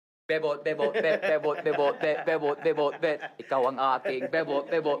Bebot, bebot, bebot, bebot, bebot, bebot, bet. Ikaw ang aking bebot,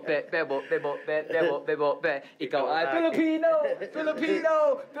 bebot, bebot, bebot, bebot, bebot, bet. Ikaw ay Filipino,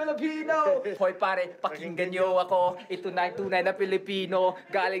 Filipino, Filipino. Hoy pare, pakinggan niyo ako. Ito na tunay na Pilipino.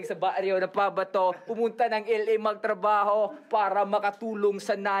 Galing sa baryo ng Pabato. Pumunta ng LA magtrabaho para makatulong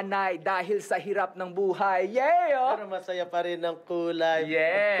sa nanay dahil sa hirap ng buhay. Yeah! Pero masaya pa rin ang kulay.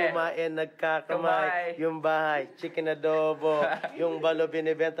 Yeah! Kumain, nagkakamay. Yung bahay, chicken adobo. Yung balo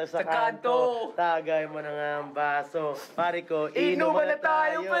binibenta sa kanto. Tagay mo na nga ang baso. Pare ko, inuman na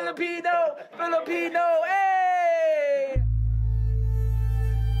tayo. Filipino! Filipino! Hey!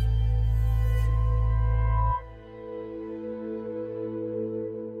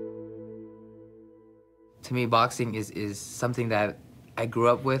 To me, boxing is something that I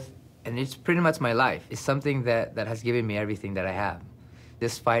grew up with, and it's pretty much my life. It's something that has given me everything that I have.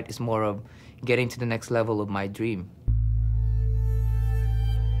 This fight is more of getting to the next level of my dream.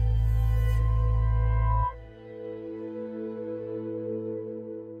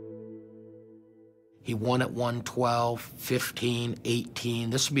 He won at 112, 15, 18.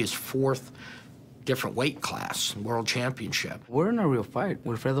 This would be his fourth different weight class, world championship. We're in a real fight.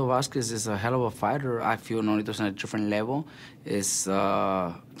 Wilfredo Vázquez is a hell of a fighter. I feel Nonito's on a different level. It's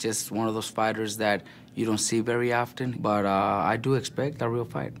just one of those fighters that you don't see very often, but I do expect a real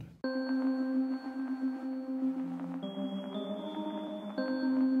fight.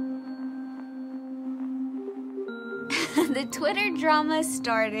 The Twitter drama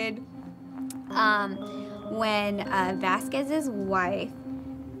started when Vázquez's wife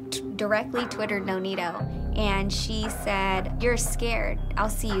directly Twittered Nonito, and she said, "You're scared, I'll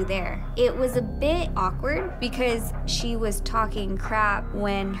see you there." It was a bit awkward because she was talking crap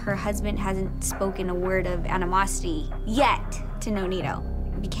when her husband hasn't spoken a word of animosity yet to Nonito.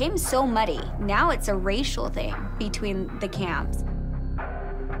 It became so muddy. Now it's a racial thing between the camps.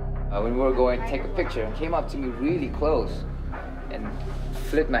 When we were going to take a picture, he came up to me really close and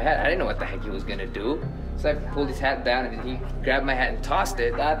flipped my hat. I didn't know what the heck he was gonna do. So I pulled his hat down and he grabbed my hat and tossed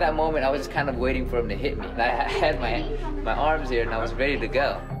it. At that moment, I was just kind of waiting for him to hit me. And I had my arms here and I was ready to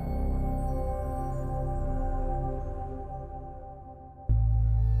go.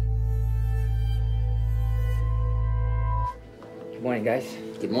 Good morning, guys.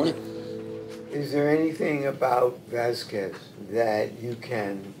 Good morning. Is there anything about Vázquez that you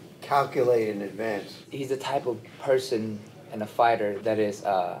can calculate in advance? He's the type of person and a fighter that is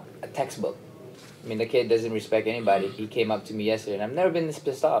a textbook. I mean, the kid doesn't respect anybody. He came up to me yesterday, and I've never been this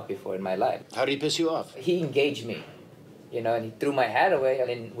pissed off before in my life. How did he piss you off? He engaged me, you know, and he threw my hat away. And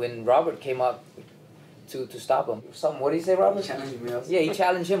then when Robert came up to stop him, what did he say, Robert? He challenged me also. Yeah, he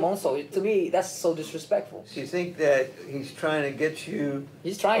challenged him also. To me, that's so disrespectful. So you think that he's trying to get you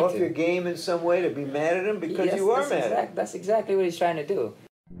off your game in some way to be mad at him because yes, you are mad at him? That's exactly what he's trying to do.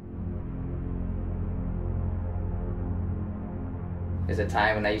 There's a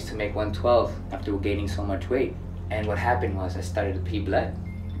time when I used to make 112 after gaining so much weight. And what happened was I started to pee blood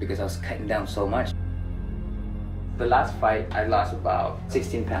because I was cutting down so much. The last fight, I lost about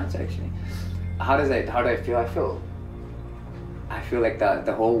 16 pounds actually. How do I feel? I feel like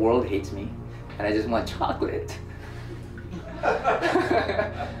the whole world hates me and I just want chocolate.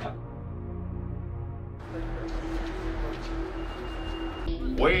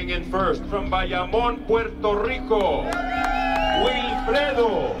 Weighing in first from Bayamón, Puerto Rico,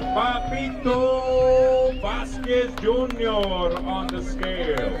 Wilfredo Papito Vázquez Jr. on the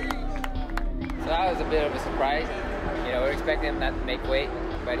scale. So that was a bit of a surprise. You know, we were expecting him not to make weight,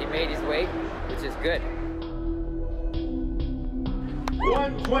 but he made his weight, which is good.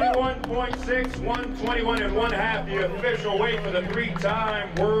 121.6, 121 and 1/2, the official weight for the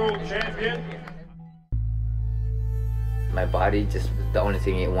three-time world champion. My body just, the only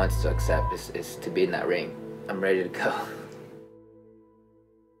thing it wants to accept is to be in that ring. I'm ready to go.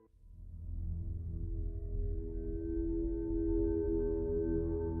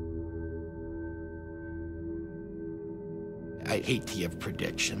 I hate to give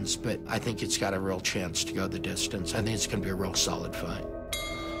predictions, but I think it's got a real chance to go the distance. I think it's going to be a real solid fight.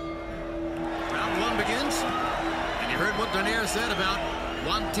 Round one begins, and you heard what Donaire said about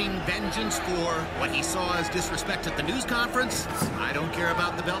wanting vengeance for what he saw as disrespect at the news conference. I don't care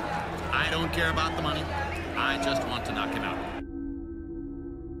about the belt. I don't care about the money. I just want to knock him out.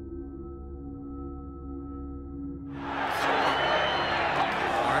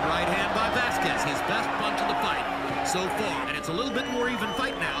 Hard right hand by Vázquez, his best punch of the fight so far. And it's a little bit more even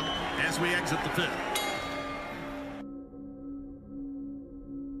fight now as we exit the fifth.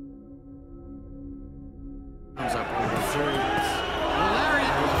 Comes up with the third.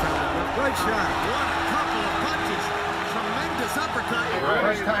 Good shot. What a couple of punches. Tremendous uppercut.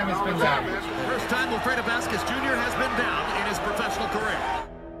 First time time he's been down. First time Wilfredo Vázquez Jr. has been down in his professional career.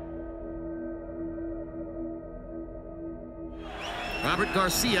 Robert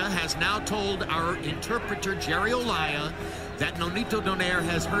Garcia has now told our interpreter, Jerry Olaya, that Nonito Donaire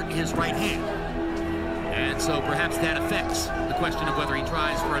has hurt his right hand. And so perhaps that affects the question of whether he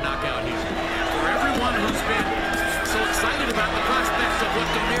tries for a knockout here. For everyone who's been so excited about the prospects of what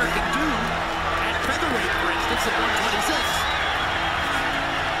Donaire can do at featherweight, for instance, at 126,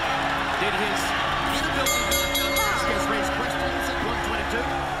 did his inability to knock out Vázquez raise questions at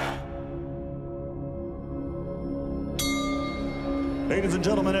 122? Ladies and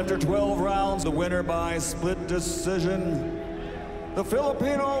gentlemen, after 12 rounds, the winner by split decision, the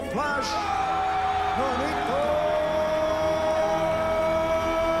Filipino Flash, Nonito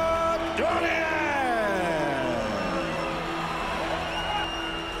Donaire.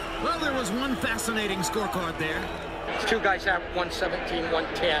 Well, there was one fascinating scorecard there. Two guys have 117,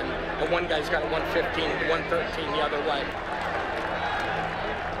 110, and one guy's got 115, 113 the other way.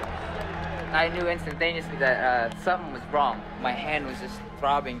 I knew instantaneously that something was wrong. My hand was just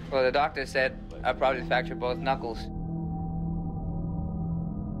throbbing. Well, the doctor said I probably fractured both knuckles.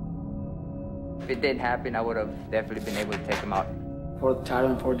 If it didn't happen, I would have definitely been able to take him out. 4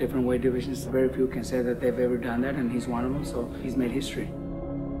 title in 4 different weight divisions. Very few can say that they've ever done that, and he's one of them, so he's made history.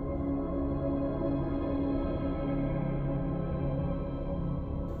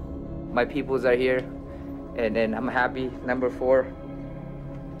 My peoples are here, and I'm happy. Number 4.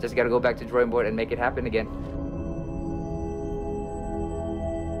 Just got to go back to drawing board and make it happen again.